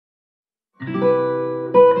Just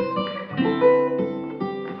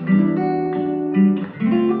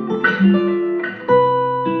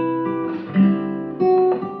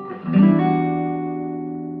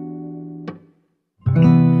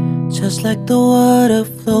like the water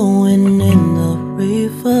flowing in the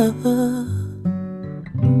river,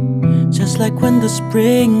 just like when the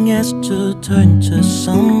spring has to turn to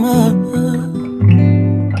summer.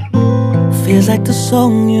 Feels like the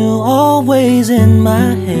song you're always in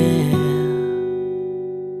my head.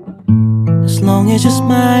 As long as you're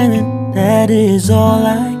smiling, that is all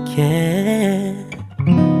I care.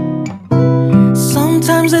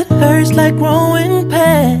 Sometimes it hurts like growing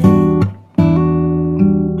pain.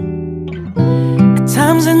 At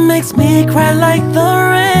times it makes me cry like the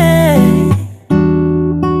rain.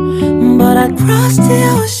 But I'd cross the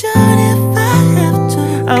ocean if I have to.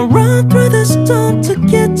 I'll run through the storm to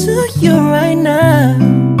get to you right now.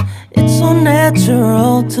 It's so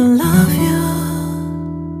natural to love you.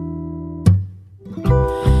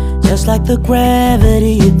 Just like the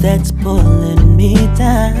gravity that's pulling me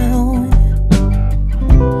down,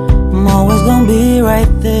 I'm always gonna be right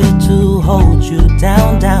there to hold you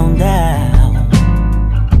down, down, down.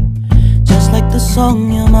 Just like the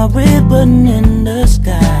song, you're my ribbon in the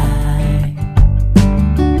sky.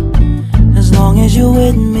 As long as you're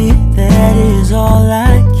with me, that is all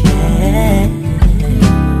I care.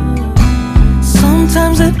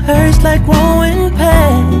 Sometimes it hurts like growing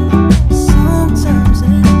pain. Sometimes it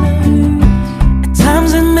hurts. At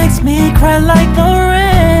times it makes me cry like the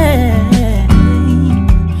rain.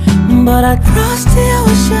 But I'd cross the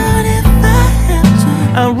ocean if I have to.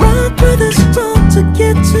 I'll run through the storm to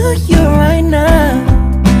get to you right now.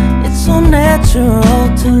 It's so natural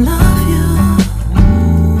to love.